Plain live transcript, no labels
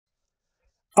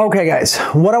Okay guys,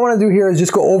 what I want to do here is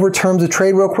just go over terms of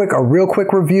trade real quick, a real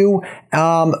quick review.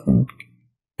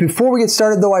 Before we get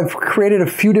started though, I've created a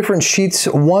few different sheets.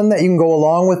 One that you can go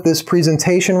along with this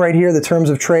presentation right here, the terms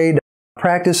of trade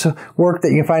practice work that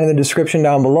you can find in the description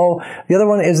down below. The other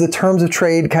one is the terms of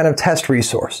trade kind of test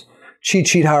resource. Cheat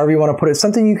sheet, however you want to put it.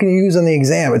 Something you can use on the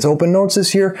exam. It's open notes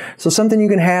this year, so something you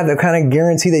can have that kind of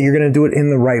guarantee that you're going to do it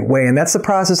in the right way. And that's the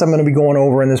process I'm going to be going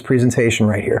over in this presentation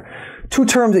right here. Two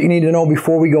terms that you need to know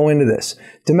before we go into this.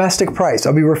 Domestic price,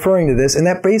 I'll be referring to this, and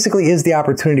that basically is the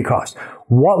opportunity cost.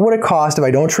 What would it cost if I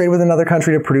don't trade with another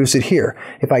country to produce it here?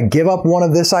 If I give up one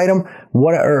of this item,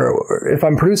 if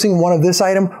I'm producing one of this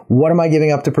item, what am I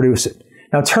giving up to produce it?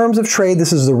 Now, terms of trade,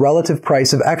 this is the relative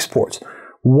price of exports.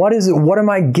 What is it? What am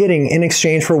I getting in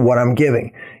exchange for what I'm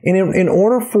giving? And in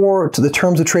order for the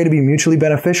terms of trade to be mutually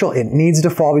beneficial, it needs to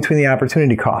fall between the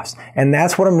opportunity cost. And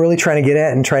that's what I'm really trying to get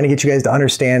at and trying to get you guys to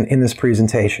understand in this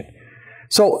presentation.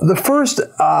 So the first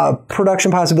production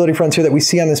possibility frontier that we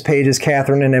see on this page is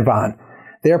Catherine and Yvonne.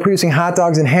 They are producing hot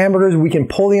dogs and hamburgers. We can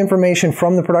pull the information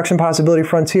from the production possibility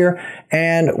frontier,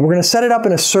 and we're going to set it up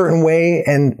in a certain way,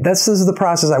 and this is the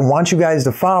process I want you guys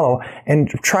to follow and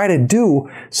try to do,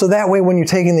 so that way when you're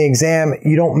taking the exam,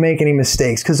 you don't make any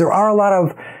mistakes, because there are a lot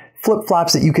of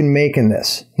flip-flops that you can make in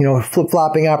this. You know,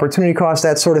 flip-flopping, opportunity cost,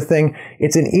 that sort of thing.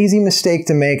 It's an easy mistake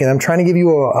to make, and I'm trying to give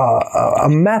you a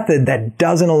method that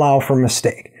doesn't allow for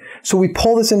mistake. So we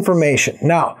pull this information.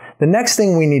 Now, the next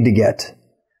thing we need to get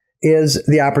is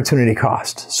the opportunity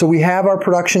cost. So we have our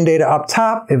production data up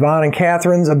top, Yvonne and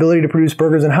Catherine's ability to produce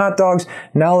burgers and hot dogs.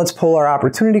 Now let's pull our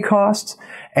opportunity costs,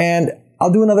 and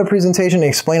I'll do another presentation to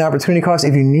explain opportunity costs.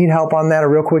 If you need help on that, a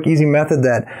real quick, easy method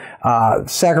that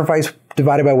sacrifice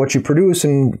divided by what you produce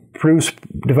and produce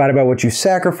divided by what you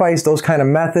sacrifice, those kind of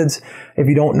methods, if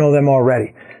you don't know them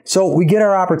already. So we get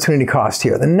our opportunity cost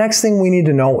here. The next thing we need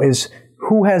to know is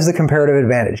who has the comparative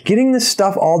advantage. Getting this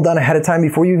stuff all done ahead of time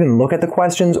before you even look at the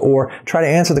questions or try to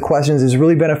answer the questions is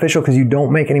really beneficial because you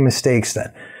don't make any mistakes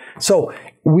then. So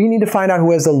we need to find out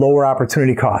who has the lower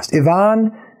opportunity cost.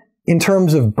 Yvonne, in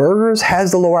terms of burgers, has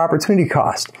the lower opportunity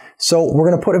cost. So we're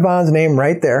going to put Yvonne's name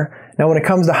right there. Now when it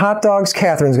comes to hot dogs,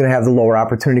 Catherine's going to have the lower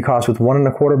opportunity cost with 1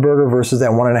 1/4 burger versus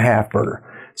that 1 1/2 burger.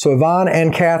 So Yvonne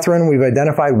and Catherine, we've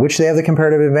identified which they have the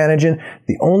comparative advantage in.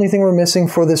 The only thing we're missing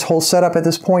for this whole setup at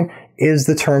this point is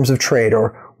the terms of trade,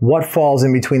 or what falls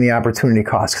in between the opportunity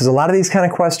costs. Because a lot of these kind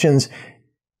of questions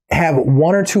have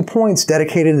 1 or 2 points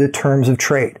dedicated to the terms of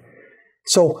trade.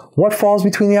 So what falls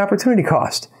between the opportunity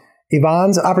cost?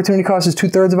 Yvonne's opportunity cost is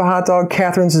 2/3 of a hot dog.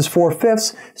 Catherine's is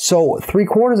 4/5. So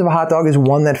 3/4 of a hot dog is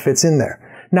one that fits in there.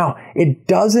 Now, it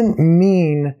doesn't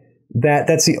mean that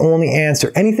that's the only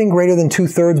answer. Anything greater than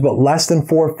 2/3 but less than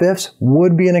 4/5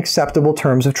 would be an acceptable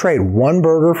terms of trade. 1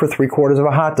 burger for 3/4 of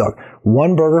a hot dog.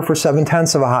 1 burger for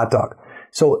 7/10 of a hot dog.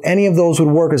 So any of those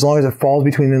would work as long as it falls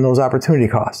between those opportunity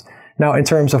costs. Now in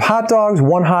terms of hot dogs,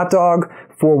 1 hot dog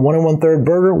for 1 1/3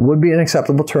 burger would be an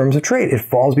acceptable terms of trade. It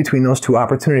falls between those 2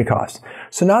 opportunity costs.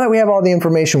 So now that we have all the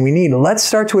information we need, let's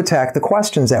start to attack the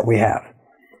questions that we have.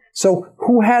 So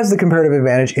who has the comparative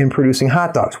advantage in producing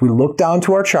hot dogs? We look down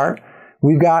to our chart.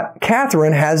 We've got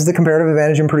Catherine has the comparative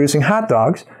advantage in producing hot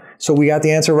dogs. So we got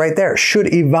the answer right there.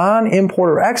 Should Yvonne import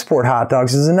or export hot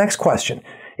dogs is the next question.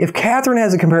 If Catherine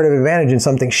has a comparative advantage in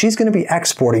something, she's going to be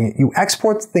exporting it. You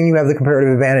export the thing you have the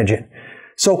comparative advantage in.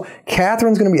 So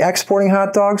Catherine's going to be exporting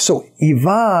hot dogs, so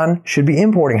Yvonne should be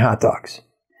importing hot dogs.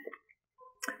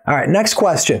 All right, next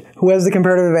question. Who has the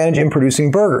comparative advantage in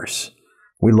producing burgers?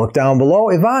 We look down below,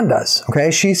 Yvonne does.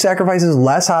 Okay, she sacrifices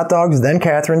less hot dogs than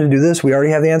Catherine to do this. We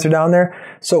already have the answer down there.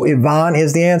 So Yvonne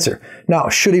is the answer. Now,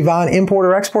 should Yvonne import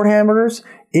or export hamburgers?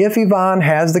 If Yvonne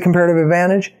has the comparative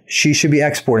advantage, she should be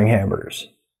exporting hamburgers.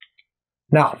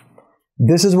 Now,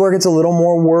 this is where it gets a little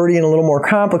more wordy and a little more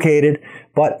complicated,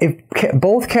 but if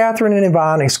both Catherine and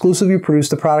Yvonne exclusively produce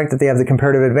the product that they have the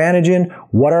comparative advantage in,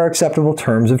 what are acceptable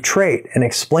terms of trade? And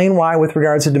explain why with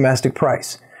regards to domestic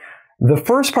price. The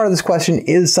first part of this question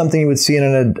is something you would see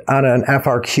on an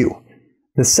FRQ.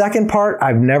 The second part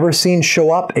I've never seen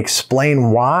show up,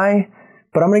 explain why,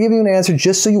 but I'm going to give you an answer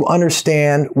just so you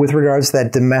understand with regards to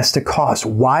that domestic cost,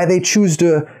 why they choose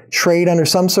to trade under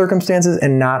some circumstances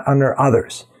and not under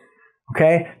others.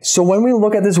 Okay, so when we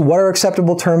look at this, what are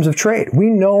acceptable terms of trade?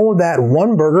 We know that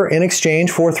 1 burger in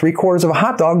exchange for 3/4 of a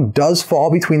hot dog does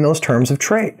fall between those terms of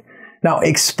trade. Now,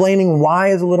 explaining why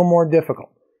is a little more difficult.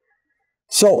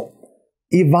 So,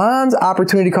 Yvonne's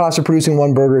opportunity cost of producing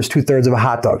 1 burger is 2/3 of a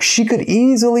hot dog. She could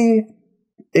easily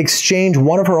exchange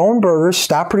one of her own burgers,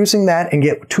 stop producing that, and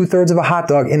get 2/3 of a hot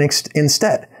dog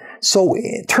instead. So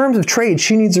in terms of trade,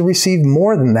 she needs to receive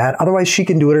more than that. Otherwise, she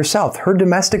can do it herself. Her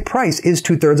domestic price is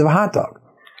 2/3 of a hot dog.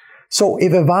 So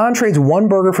if Yvonne trades one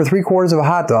burger for 3/4 of a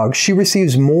hot dog, she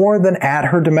receives more than at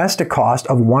her domestic cost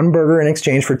of one burger in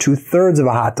exchange for 2/3 of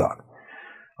a hot dog.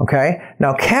 Okay?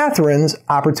 Now, Catherine's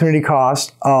opportunity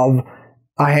cost of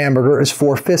a hamburger is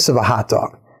 4/5 of a hot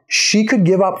dog. She could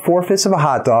give up 4/5 of a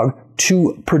hot dog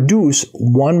to produce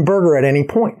one burger at any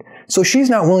point. So she's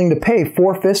not willing to pay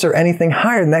 4/5 or anything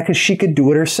higher than that because she could do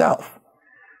it herself.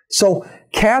 So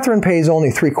Catherine pays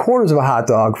only 3/4 of a hot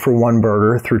dog for one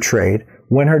burger through trade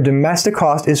when her domestic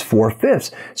cost is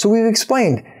 4/5. So we've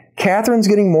explained Catherine's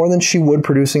getting more than she would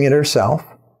producing it herself.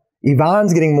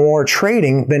 Yvonne's getting more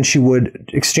trading than she would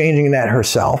exchanging that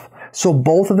herself. So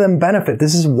both of them benefit.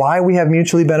 This is why we have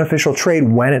mutually beneficial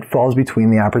trade when it falls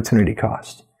between the opportunity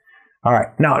cost. All right,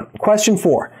 now question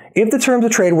 4. If the terms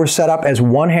of trade were set up as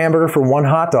one hamburger for one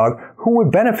hot dog, who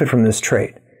would benefit from this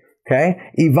trade? Okay,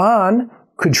 Yvonne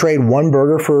could trade one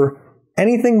burger for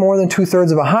anything more than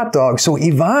 2/3 of a hot dog, so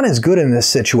Yvonne is good in this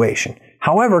situation.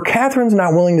 However, Catherine's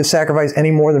not willing to sacrifice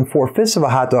any more than 4/5 of a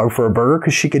hot dog for a burger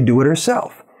because she could do it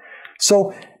herself.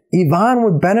 So Yvonne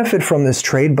would benefit from this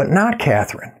trade, but not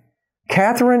Catherine.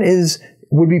 Catherine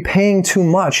would be paying too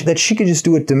much that she could just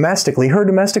do it domestically. Her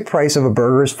domestic price of a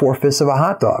burger is 4/5 of a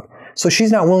hot dog. So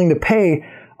she's not willing to pay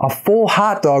a full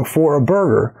hot dog for a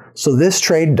burger. So this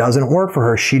trade doesn't work for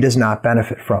her. She does not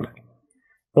benefit from it.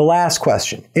 The last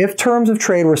question. If terms of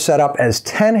trade were set up as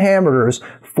 10 hamburgers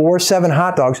for 7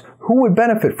 hot dogs, who would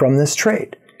benefit from this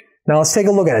trade? Now let's take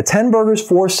a look at it. 10 burgers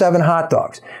for 7 hot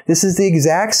dogs. This is the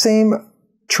exact same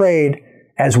trade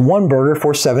as one burger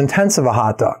for 7/10 of a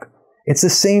hot dog. It's the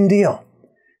same deal.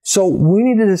 So we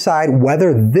need to decide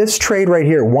whether this trade right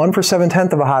here, 1 for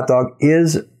 7/10 of a hot dog,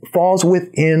 falls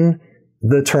within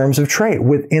the terms of trade,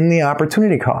 within the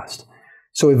opportunity cost.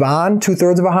 So Yvonne,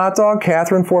 2/3 of a hot dog,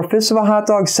 Catherine, 4/5 of a hot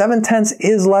dog. 7/10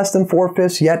 is less than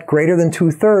 4/5, yet greater than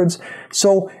 2/3.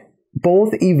 So both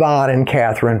Yvonne and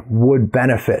Catherine would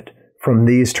benefit from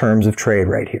these terms of trade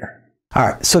right here. All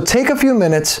right, so take a few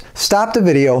minutes, stop the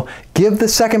video, give the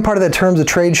second part of the terms of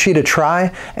trade sheet a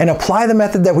try, and apply the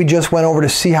method that we just went over to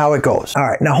see how it goes. All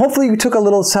right, now hopefully you took a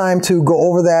little time to go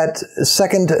over that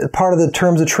second part of the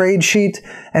terms of trade sheet,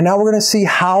 and now we're going to see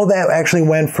how that actually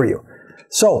went for you.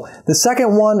 So the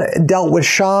second one dealt with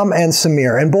Sham and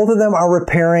Samir, and both of them are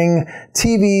repairing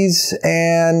computers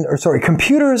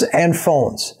and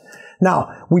phones. Now,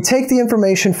 we take the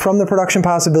information from the production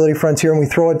possibility frontier and we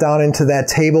throw it down into that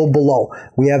table below.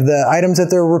 We have the items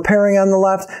that they're repairing on the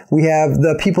left. We have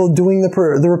the people doing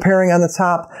the repairing on the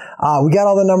top. We got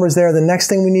all the numbers there. The next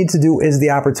thing we need to do is the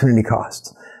opportunity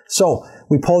cost. So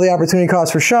we pull the opportunity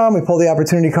cost for Sham. We pull the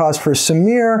opportunity cost for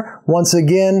Samir. Once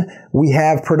again, we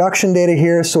have production data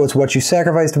here. So it's what you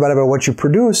sacrifice divided by what you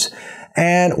produce.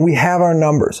 And we have our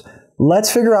numbers.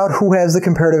 Let's figure out who has the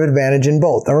comparative advantage in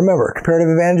both. Now remember, comparative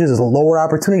advantage is a lower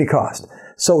opportunity cost.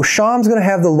 So Sham's going to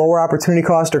have the lower opportunity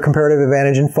cost or comparative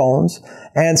advantage in phones,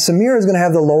 and Samir is going to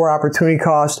have the lower opportunity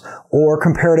cost or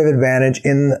comparative advantage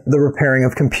in the repairing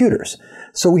of computers.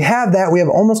 So we have that. We have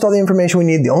almost all the information we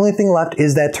need. The only thing left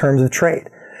is that terms of trade.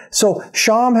 So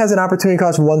Sham has an opportunity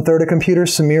cost of 1/3 a computer,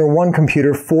 Samir 1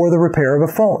 computer for the repair of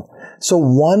a phone. So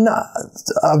one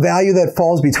value that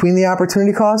falls between the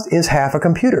opportunity cost is half a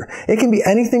computer. It can be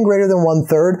anything greater than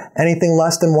 1/3, anything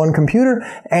less than 1 computer,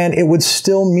 and it would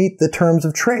still meet the terms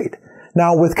of trade.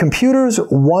 Now with computers,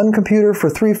 1 computer for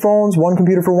 3 phones, 1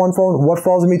 computer for 1 phone, what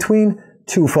falls in between?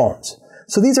 2 phones.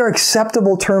 So these are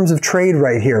acceptable terms of trade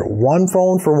right here. 1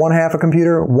 phone for 1/2 a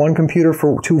computer, 1 computer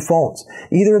for 2 phones.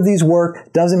 Either of these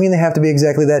work. Doesn't mean they have to be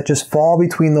exactly that. Just fall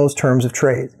between those terms of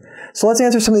trade. So let's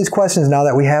answer some of these questions now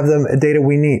that we have the data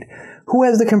we need. Who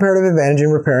has the comparative advantage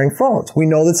in repairing phones? We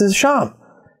know this is Sham.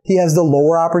 He has the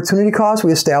lower opportunity cost.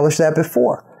 We established that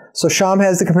before. So Sham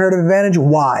has the comparative advantage.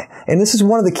 Why? And this is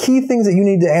one of the key things that you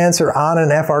need to answer on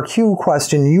an FRQ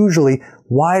question usually.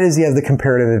 Why does he have the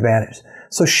comparative advantage?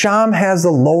 So Sham has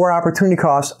the lower opportunity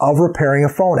cost of repairing a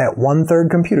phone at 1/3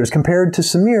 computers compared to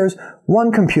Samir's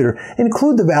 1 computer.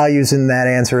 Include the values in that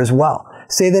answer as well.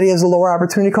 Say that he has a lower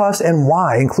opportunity cost and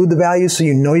why. Include the values so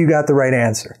you know you got the right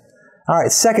answer. All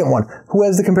right, second one. Who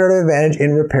has the comparative advantage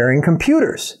in repairing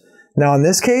computers? Now in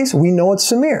this case, we know it's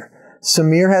Samir.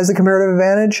 Samir has the comparative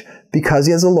advantage because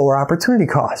he has a lower opportunity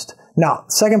cost. Now,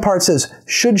 second part says,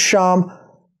 should Sham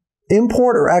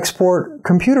import or export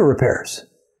computer repairs?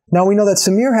 Now we know that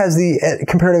Samir has the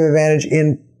comparative advantage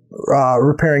in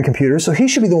repairing computers, so he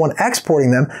should be the one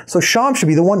exporting them. So Sham should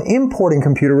be the one importing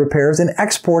computer repairs and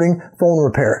exporting phone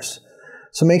repairs.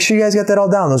 So make sure you guys get that all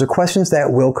down. Those are questions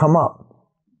that will come up.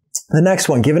 The next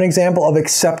one, give an example of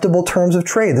acceptable terms of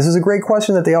trade. This is a great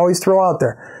question that they always throw out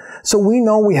there. So we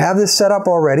know we have this set up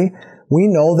already. We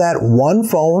know that one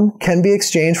phone can be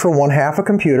exchanged for one half a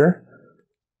computer,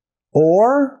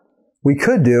 or we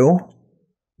could do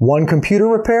one computer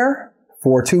repair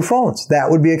for two phones. That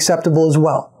would be acceptable as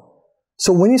well.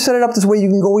 So when you set it up this way, you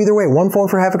can go either way. One phone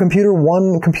for half a computer,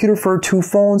 one computer for two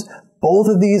phones. Both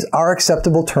of these are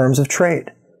acceptable terms of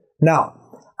trade. Now,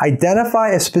 identify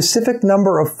a specific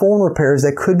number of phone repairs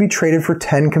that could be traded for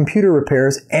 10 computer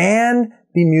repairs and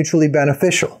be mutually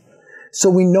beneficial. So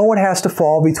we know it has to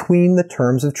fall between the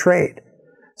terms of trade.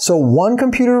 So one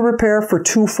computer repair for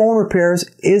two phone repairs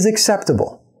is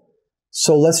acceptable.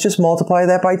 So let's just multiply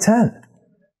that by 10.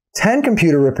 10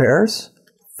 computer repairs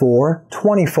for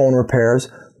 20 phone repairs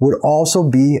would also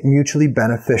be mutually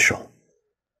beneficial.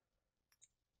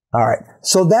 All right,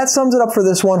 so that sums it up for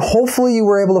this one. Hopefully you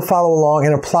were able to follow along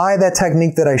and apply that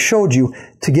technique that I showed you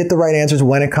to get the right answers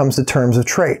when it comes to terms of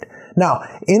trade. Now,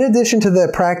 in addition to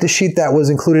the practice sheet that was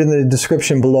included in the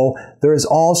description below, there is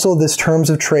also this terms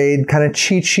of trade kind of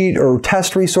cheat sheet or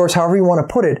test resource, however you want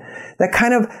to put it, that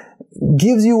kind of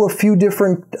gives you a few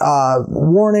different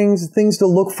warnings, things to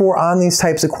look for on these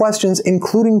types of questions,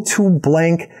 including 2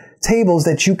 blank tables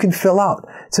that you can fill out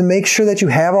to make sure that you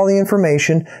have all the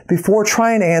information before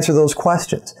trying to answer those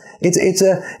questions. It's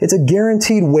a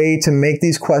guaranteed way to make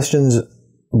these questions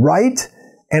right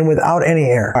and without any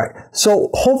error. All right, so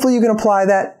hopefully you can apply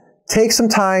that. Take some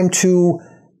time to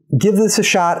give this a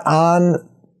shot on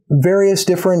various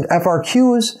different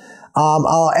FRQs.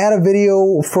 I'll add a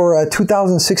video for a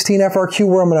 2016 FRQ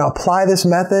where I'm going to apply this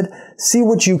method. See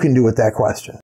what you can do with that question.